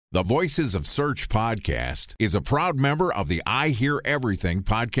The Voices of Search podcast is a proud member of the I Hear Everything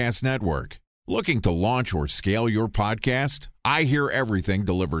podcast network. Looking to launch or scale your podcast? I Hear Everything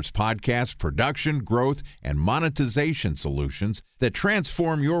delivers podcast production, growth, and monetization solutions that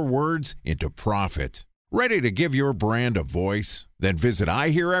transform your words into profit. Ready to give your brand a voice? Then visit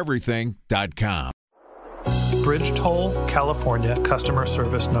iheareverything.com. Bridge toll, California, customer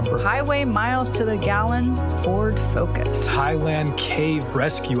service number. Highway miles to the gallon, Ford Focus. Thailand cave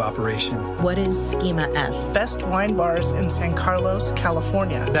rescue operation. What is Schema F? Best wine bars in San Carlos,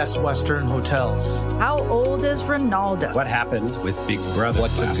 California. Best Western hotels. How old is Ronaldo? What happened with Big Brother?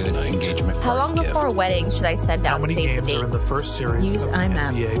 What's a good engagement? How long before a wedding should I send out How many save the games dates? are in the first series? Use of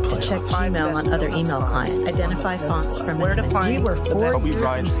IMAP NBA to check playoffs? Gmail on other email clients. Identify fonts from Where to find We were the 4 best-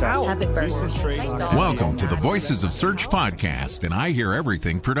 years out. Have it burn. Welcome to the Voices of Search podcast, an I Hear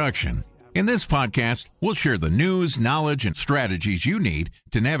Everything production. In this podcast, we'll share the news, knowledge, and strategies you need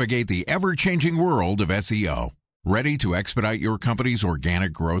to navigate the ever-changing world of SEO. Ready to expedite your company's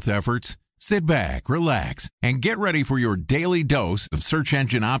organic growth efforts? Sit back, relax, and get ready for your daily dose of search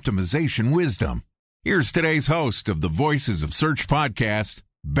engine optimization wisdom. Here's today's host of the Voices of Search podcast,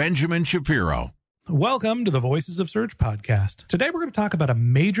 Benjamin Shapiro. Welcome to the Voices of Search podcast. Today we're going to talk about a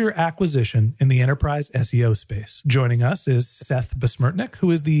major acquisition in the enterprise SEO space. Joining us is Seth Besmertnik,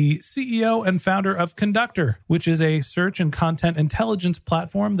 who is the CEO and founder of Conductor, which is a search and content intelligence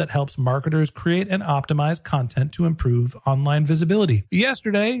platform that helps marketers create and optimize content to improve online visibility.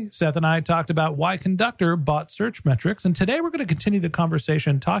 Yesterday, Seth and I talked about why Conductor bought Searchmetrics, and today we're going to continue the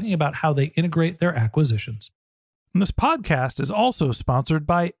conversation talking about how they integrate their acquisitions. And this podcast is also sponsored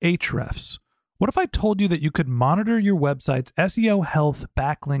by Ahrefs. What if I told you that you could monitor your website's SEO health,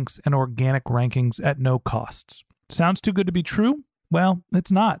 backlinks, and organic rankings at no costs? Sounds too good to be true? Well,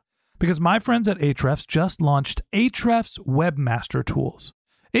 it's not, because my friends at Ahrefs just launched Ahrefs Webmaster Tools.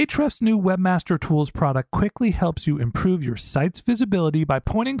 Ahrefs' new Webmaster Tools product quickly helps you improve your site's visibility by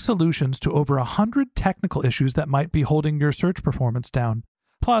pointing solutions to over 100 technical issues that might be holding your search performance down.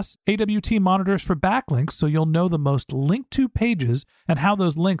 Plus, AWT monitors for backlinks so you'll know the most linked to pages and how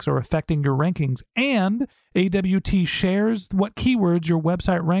those links are affecting your rankings. And AWT shares what keywords your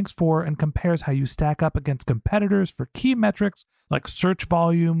website ranks for and compares how you stack up against competitors for key metrics like search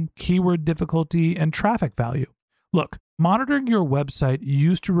volume, keyword difficulty, and traffic value. Look, monitoring your website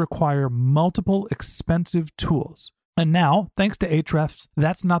used to require multiple expensive tools. And now, thanks to Ahrefs,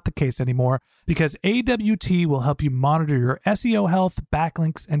 that's not the case anymore because AWT will help you monitor your SEO health,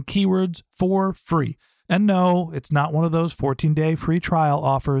 backlinks, and keywords for free. And no, it's not one of those 14-day free trial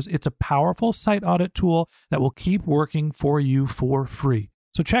offers. It's a powerful site audit tool that will keep working for you for free.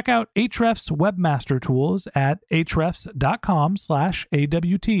 So check out Ahrefs Webmaster Tools at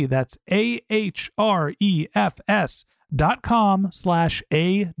ahrefs.com/AWT. That's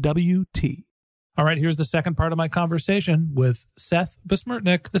ahrefs.com/AWT. All right, here's the second part of my conversation with Seth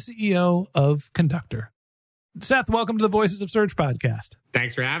Besmertnik, the CEO of Conductor. Seth, welcome to the Voices of Search podcast.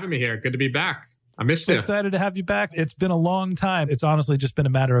 Thanks for having me here. Good to be back. I missed you. Excited to have you back. It's been a long time. It's honestly just been a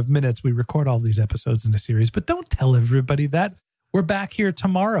matter of minutes. We record all these episodes in a series, but don't tell everybody that. We're back here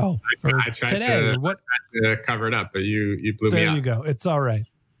tomorrow I tried to cover it up, but you blew me up. There you go. It's all right.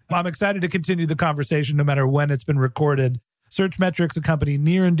 I'm excited to continue the conversation no matter when it's been recorded. Searchmetrics, a company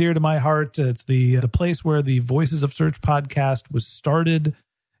near and dear to my heart. It's the place where the Voices of Search podcast was started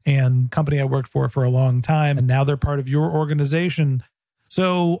and company I worked for a long time. And now they're part of your organization.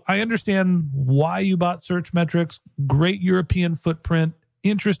 So I understand why you bought Searchmetrics. Great European footprint,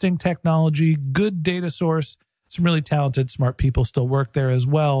 interesting technology, good data source. Some really talented, smart people still work there as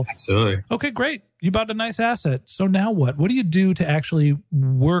well. Absolutely. Okay, great. You bought a nice asset. So now what? What do you do to actually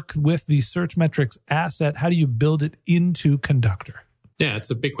work with the Searchmetrics asset? How do you build it into Conductor? Yeah, it's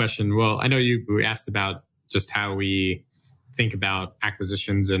a big question. Well, I know you asked about just how we think about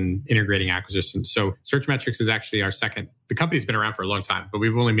acquisitions and integrating acquisitions. So Searchmetrics is actually our second. The company's been around for a long time, but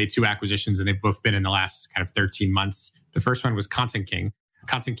we've only made 2 acquisitions and they've both been in the last kind of 13 months. The first one was Content King.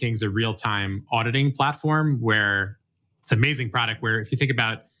 Content King is a real-time auditing platform where it's an amazing product where if you think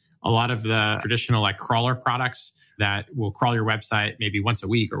about a lot of the traditional like crawler products that will crawl your website maybe once a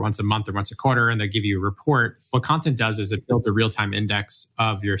week or once a month or once a quarter, and they give you a report. What Content does is it builds a real-time index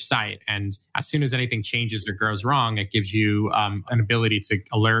of your site. And as soon as anything changes or goes wrong, it gives you an ability to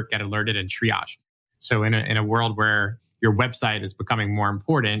get alerted and triage. So in a world where your website is becoming more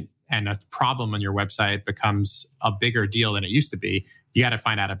important and a problem on your website becomes a bigger deal than it used to be, you got to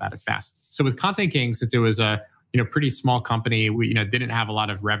find out about it fast. So with Content King, since it was a pretty small company, we didn't have a lot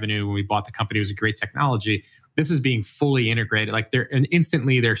of revenue when we bought the company. It was a great technology. This is being fully integrated. And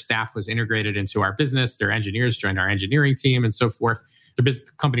instantly their staff was integrated into our business. Their engineers joined our engineering team and so forth. The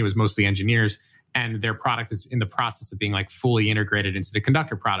company was mostly engineers, and their product is in the process of being like fully integrated into the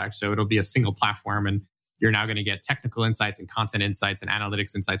Conductor product. So it'll be a single platform, and you're now going to get technical insights and content insights and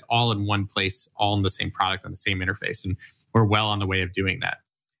analytics insights all in one place, all in the same product on the same interface. And we're well on the way of doing that.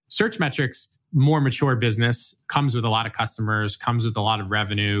 Searchmetrics, more mature business, comes with a lot of customers, comes with a lot of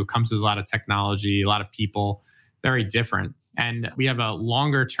revenue, comes with a lot of technology, a lot of people, very different. And we have a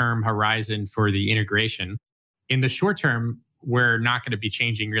longer term horizon for the integration. In the short term, we're not going to be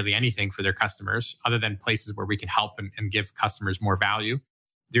changing really anything for their customers other than places where we can help and give customers more value.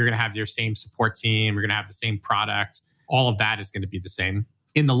 You're going to have your same support team. You're going to have the same product. All of that is going to be the same.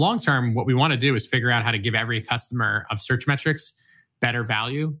 In the long term, what we want to do is figure out how to give every customer of Searchmetrics better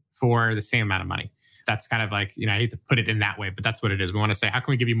value for the same amount of money. That's kind of like, I hate to put it in that way, but that's what it is. We want to say, how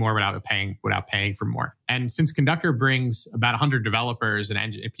can we give you more without paying for more? And since Conductor brings about 100 developers and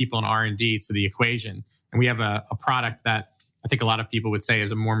people in R&D to the equation, and we have a product that I think a lot of people would say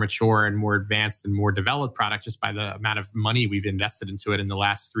is a more mature and more advanced and more developed product just by the amount of money we've invested into it in the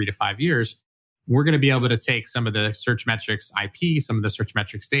last 3 to 5 years, we're going to be able to take some of the Searchmetrics IP, some of the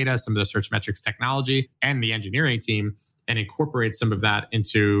Searchmetrics data, some of the Searchmetrics technology, and the engineering team, and incorporate some of that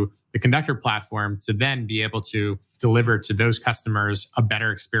into the Conductor platform to then be able to deliver to those customers a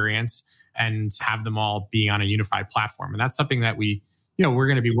better experience and have them all be on a unified platform. And that's something that we're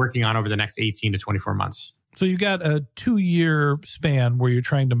going to be working on over the next 18 to 24 months. So you got a 2-year span where you're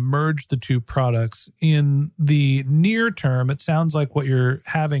trying to merge the two products. In the near term, it sounds like what you're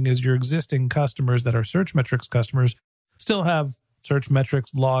having is your existing customers that are Searchmetrics customers still have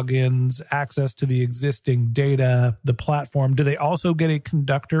Searchmetrics logins, access to the existing data, the platform. Do they also get a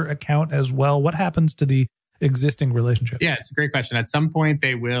Conductor account as well? What happens to the existing relationship? Yeah, it's a great question. At some point,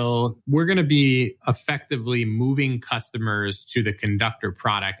 they will. We're going to be effectively moving customers to the Conductor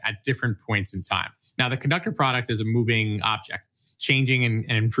product at different points in time. Now, the Conductor product is a moving object, changing and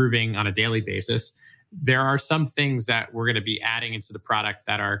improving on a daily basis. There are some things that we're going to be adding into the product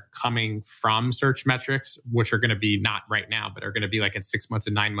that are coming from Searchmetrics, which are going to be not right now, but are going to be like in 6 months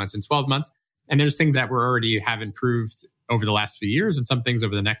and 9 months and 12 months. And there's things that we're already have improved over the last few years and some things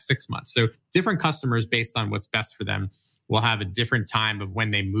over the next 6 months. So different customers, based on what's best for them, will have a different time of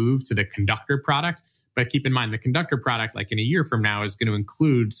when they move to the Conductor product. But keep in mind, the Conductor product, like in a year from now, is going to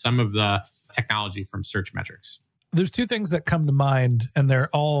include some of the technology from Searchmetrics. There's two things that come to mind, and they're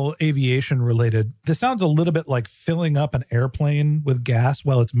all aviation related. This sounds a little bit like filling up an airplane with gas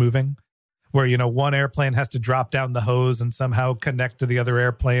while it's moving, where, one airplane has to drop down the hose and somehow connect to the other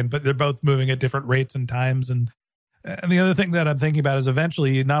airplane, but they're both moving at different rates and times. And the other thing that I'm thinking about is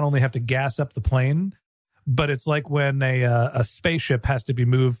eventually you not only have to gas up the plane, but it's like when a spaceship has to be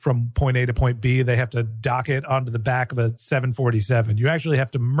moved from point A to point B, they have to dock it onto the back of a 747. You actually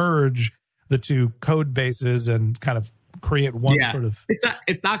have to merge the two code bases and kind of create one sort of...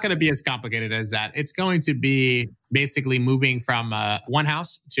 It's not going to be as complicated as that. It's going to be basically moving from one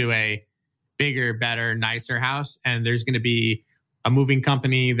house to a bigger, better, nicer house. And there's going to be a moving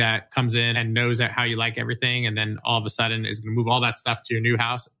company that comes in and knows how you like everything. And then all of a sudden is going to move all that stuff to your new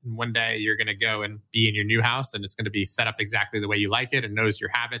house. And one day you're going to go and be in your new house and it's going to be set up exactly the way you like it and knows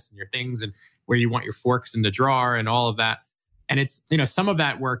your habits and your things and where you want your forks in the drawer and all of that. And it's, some of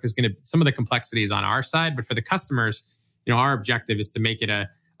that work is some of the complexity is on our side, but for the customers, our objective is to make it a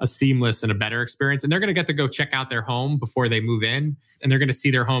seamless and a better experience. And they're going to get to go check out their home before they move in. And they're going to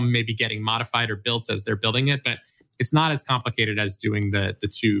see their home maybe getting modified or built as they're building it. But it's not as complicated as doing the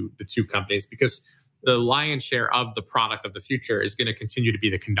two companies, because the lion's share of the product of the future is going to continue to be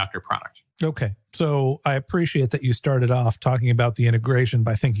the Conductor product. Okay. So I appreciate that you started off talking about the integration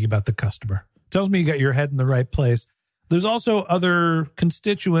by thinking about the customer. Tells me you got your head in the right place. There's also other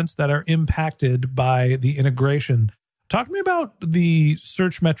constituents that are impacted by the integration. Talk to me about the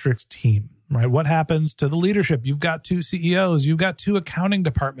Searchmetrics team, right? What happens to the leadership? You've got 2 CEOs, you've got 2 accounting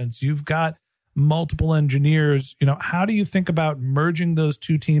departments, you've got multiple engineers. How do you think about merging those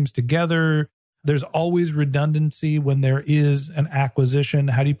 2 teams together? There's always redundancy when there is an acquisition.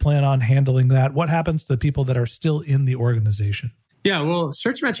 How do you plan on handling that? What happens to the people that are still in the organization? Yeah, well,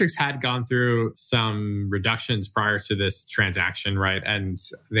 Searchmetrics had gone through some reductions prior to this transaction, right? And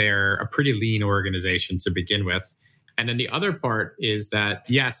they're a pretty lean organization to begin with. And then the other part is that,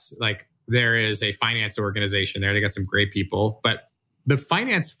 yes, like there is a finance organization there. They got some great people, but the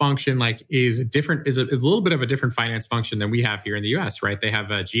finance function is a little bit of a different finance function than we have here in the US, right? They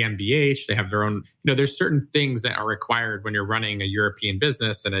have a GmbH, they have their own, there's certain things that are required when you're running a European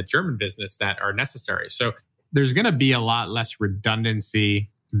business and a German business that are necessary. So there's going to be a lot less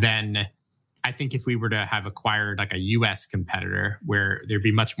redundancy than I think if we were to have acquired like a US competitor where there'd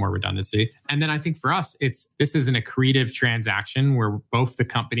be much more redundancy. And then I think for us, this is an accretive transaction where both the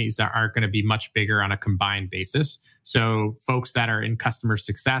companies are going to be much bigger on a combined basis. So folks that are in customer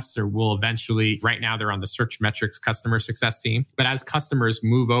success or will eventually, right now they're on the Searchmetrics customer success team. But as customers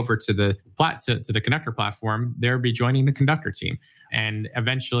move over to the Conductor platform, they'll be joining the Conductor team. And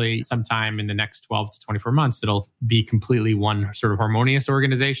eventually, sometime in the next 12 to 24 months, it'll be completely one sort of harmonious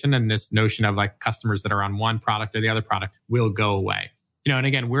organization. And this notion of like customers that are on one product or the other product will go away. And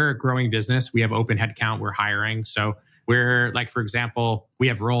again, we're a growing business. We have open headcount. We're hiring. So we're like, for example, we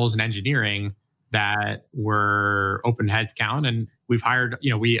have roles in engineering that were open headcount, and we've hired,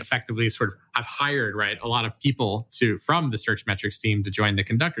 we effectively sort of have hired, right, a lot of people from the Searchmetrics team to join the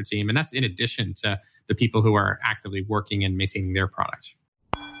Conductor team. And that's in addition to the people who are actively working and maintaining their product.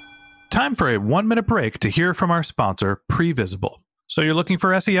 Time for a 1-minute break to hear from our sponsor, Previsible. So you're looking for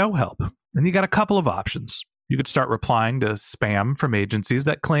SEO help, and you got a couple of options. You could start replying to spam from agencies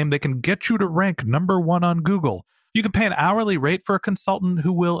that claim they can get you to rank number 1 on Google. You can pay an hourly rate for a consultant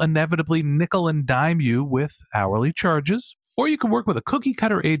who will inevitably nickel and dime you with hourly charges. Or you can work with a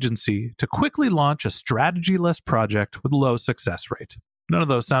cookie-cutter agency to quickly launch a strategy-less project with low success rate. None of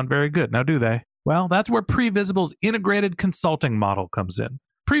those sound very good, now do they? Well, that's where Previsible's integrated consulting model comes in.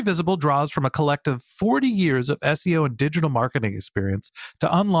 Previsible draws from a collective 40 years of SEO and digital marketing experience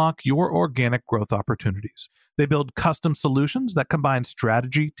to unlock your organic growth opportunities. They build custom solutions that combine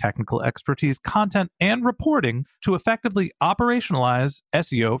strategy, technical expertise, content, and reporting to effectively operationalize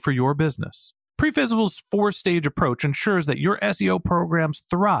SEO for your business. Previsible's 4-stage approach ensures that your SEO programs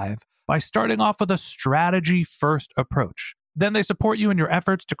thrive by starting off with a strategy-first approach. Then they support you in your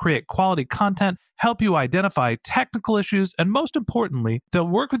efforts to create quality content, help you identify technical issues, and most importantly, they'll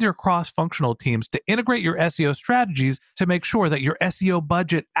work with your cross-functional teams to integrate your SEO strategies to make sure that your SEO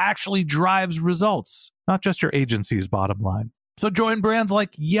budget actually drives results, not just your agency's bottom line. So join brands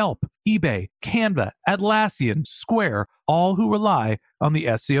like Yelp, eBay, Canva, Atlassian, Square, all who rely on the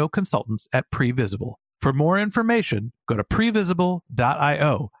SEO consultants at Previsible. For more information, go to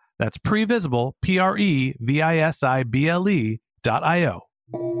previsible.io. That's Previsible, Previsible.io.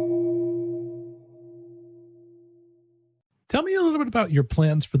 Tell me a little bit about your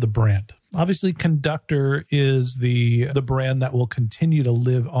plans for the brand. Obviously, Conductor is the brand that will continue to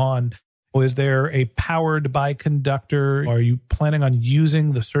live on. Is there a powered by Conductor? Are you planning on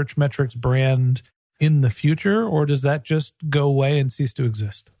using the Searchmetrics brand in the future, or does that just go away and cease to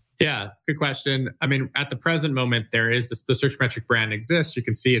exist? Yeah, good question. I mean, at the present moment, there is the Searchmetric brand exists. You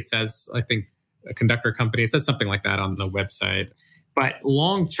can see it says, I think, a Conductor company. It says something like that on the website. But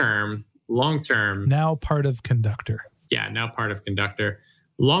long term. Now part of Conductor. Yeah, now part of Conductor.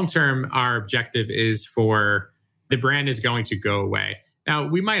 Long term, our objective is for the brand is going to go away. Now,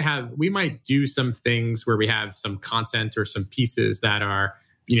 we might do some things where we have some content or some pieces that are,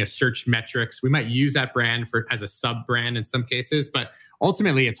 Searchmetrics. We might use that brand as a sub brand in some cases, but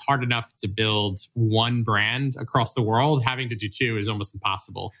ultimately it's hard enough to build one brand across the world. Having to do two is almost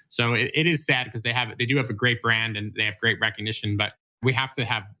impossible. So it is sad because they do have a great brand and they have great recognition, but we have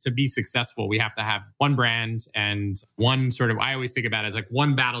to be successful. We have to have one brand and one sort of, I always think about it as like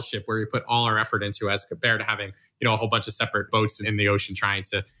one battleship where we put all our effort into as compared to having, a whole bunch of separate boats in the ocean trying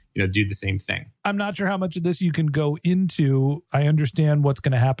to, do the same thing. I'm not sure how much of this you can go into. I understand what's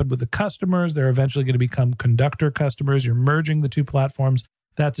going to happen with the customers. They're eventually going to become Conductor customers. You're merging the two platforms.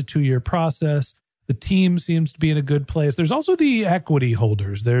 That's a 2-year process. The team seems to be in a good place. There's also the equity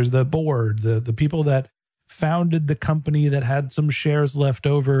holders. There's the board, the people that founded the company that had some shares left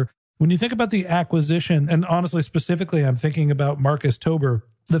over. When you think about the acquisition, and honestly, specifically, I'm thinking about Marcus Tober,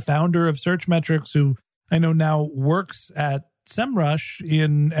 the founder of Searchmetrics, who I know now works at SEMrush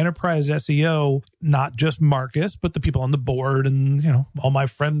in enterprise SEO, not just Marcus, but the people on the board and, all my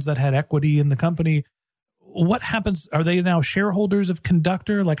friends that had equity in the company. What happens? Are they now shareholders of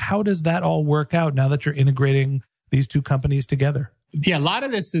Conductor? Like, how does that all work out now that you're integrating these two companies together? Yeah, a lot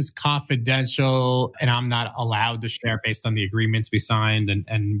of this is confidential and I'm not allowed to share based on the agreements we signed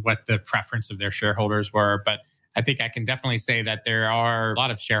and what the preference of their shareholders were. But I think I can definitely say that there are a lot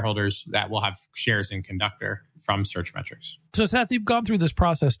of shareholders that will have shares in Conductor from Searchmetrics. So Seth, you've gone through this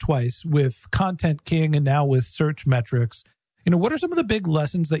process twice with Content King and now with Searchmetrics. What are some of the big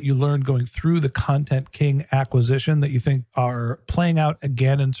lessons that you learned going through the Content King acquisition that you think are playing out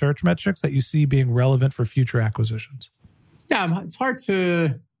again in Searchmetrics that you see being relevant for future acquisitions? Yeah, it's hard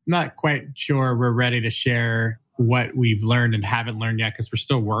to, not quite sure we're ready to share what we've learned and haven't learned yet because we're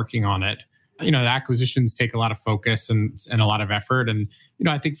still working on it. The acquisitions take a lot of focus and a lot of effort. And,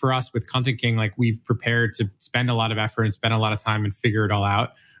 I think for us with Content King, like we've prepared to spend a lot of effort and spend a lot of time and figure it all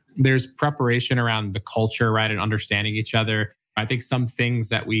out. there's preparation around the culture, right? And understanding each other. I think some things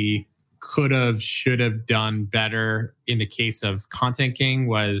that we could have, should have done better in the case of Content King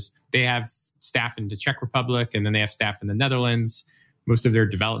was they have staff in the Czech Republic and then they have staff in the Netherlands. Most of their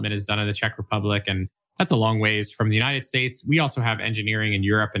development is done in the Czech Republic. And that's a long ways from the United States. We also have engineering in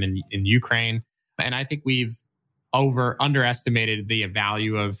Europe and in Ukraine. And I think we've underestimated the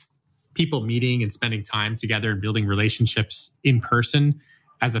value of people meeting and spending time together and building relationships in person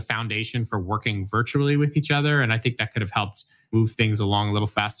as a foundation for working virtually with each other. And I think that could have helped move things along a little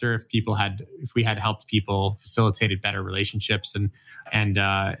faster if we had helped people, facilitated better relationships and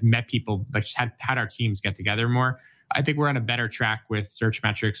met people, like just had our teams get together more. I think we're on a better track with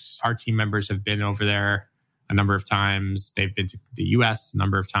Searchmetrics. Our team members have been over there a number of times. They've been to the US a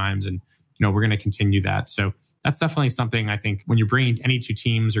number of times, and we're going to continue that. So that's definitely something I think when you're bringing any two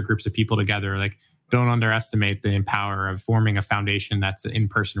teams or groups of people together, like don't underestimate the power of forming a foundation that's an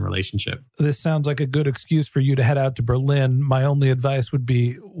in-person relationship. This sounds like a good excuse for you to head out to Berlin. My only advice would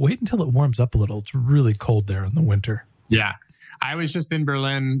be wait until it warms up a little. It's really cold there in the winter. Yeah. I was just in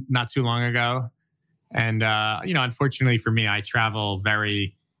Berlin not too long ago. And, unfortunately for me, I travel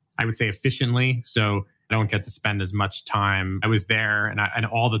very, I would say, efficiently. So I don't get to spend as much time. I was there and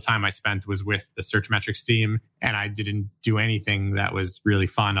all the time I spent was with the Searchmetrics team. And I didn't do anything that was really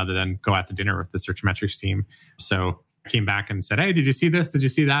fun other than go out to dinner with the Searchmetrics team. So I came back and said, hey, did you see this? Did you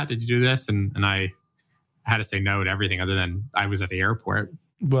see that? Did you do this? And I had to say no to everything other than I was at the airport.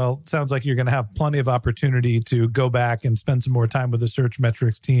 Well, sounds like you're going to have plenty of opportunity to go back and spend some more time with the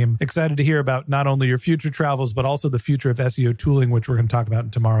Searchmetrics team. Excited to hear about not only your future travels, but also the future of SEO tooling, which we're going to talk about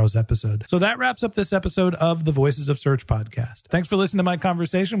in tomorrow's episode. So that wraps up this episode of the Voices of Search podcast. Thanks for listening to my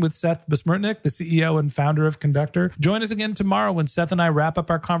conversation with Seth Besmertnik, the CEO and founder of Conductor. Join us again tomorrow when Seth and I wrap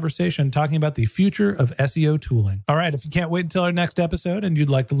up our conversation talking about the future of SEO tooling. All right, if you can't wait until our next episode and you'd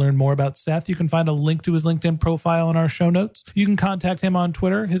like to learn more about Seth, you can find a link to his LinkedIn profile in our show notes. You can contact him on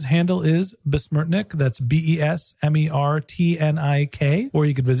Twitter. His handle is Besmertnik. That's Besmertnik. Or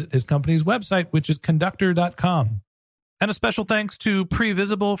you can visit his company's website, which is conductor.com. And a special thanks to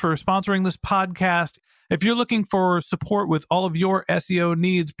Previsible for sponsoring this podcast. If you're looking for support with all of your SEO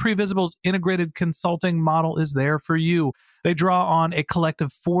needs, Previsible's integrated consulting model is there for you. They draw on a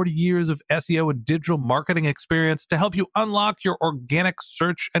collective 40 years of SEO and digital marketing experience to help you unlock your organic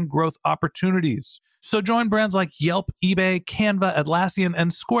search and growth opportunities. So join brands like Yelp, eBay, Canva, Atlassian,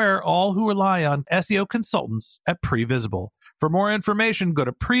 and Square, all who rely on SEO consultants at Previsible. For more information, go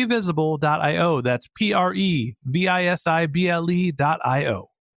to previsible.io. That's previsible.io.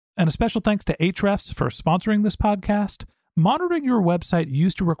 And a special thanks to Ahrefs for sponsoring this podcast. Monitoring your website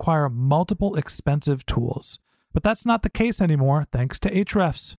used to require multiple expensive tools, but that's not the case anymore thanks to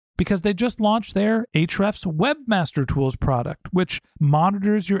Ahrefs, because they just launched their Ahrefs Webmaster Tools product, which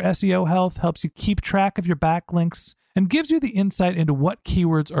monitors your SEO health, helps you keep track of your backlinks, and gives you the insight into what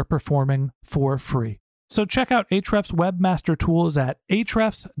keywords are performing for free. So check out Ahrefs Webmaster Tools at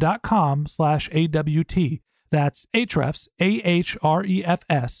ahrefs.com/AWT. That's Ahrefs,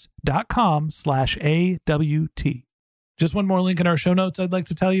 ahrefs.com/AWT. Just one more link in our show notes I'd like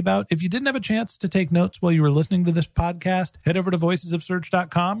to tell you about. If you didn't have a chance to take notes while you were listening to this podcast, head over to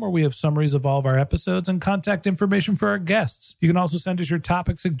voicesofsearch.com where we have summaries of all of our episodes and contact information for our guests. You can also send us your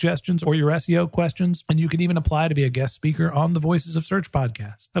topic suggestions or your SEO questions, and you can even apply to be a guest speaker on the Voices of Search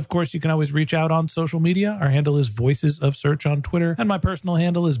podcast. Of course, you can always reach out on social media. Our handle is Voices of Search on Twitter, and my personal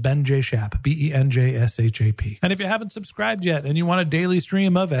handle is Ben J. Shap, BenJShap. And if you haven't subscribed yet and you want a daily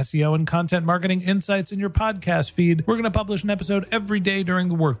stream of SEO and content marketing insights in your podcast feed, we're going to publish an episode every day during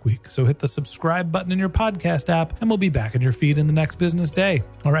the work week. So hit the subscribe button in your podcast app and we'll be back in your feed in the next business day.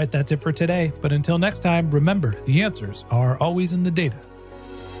 All right, that's it for today. But until next time, remember, the answers are always in the data.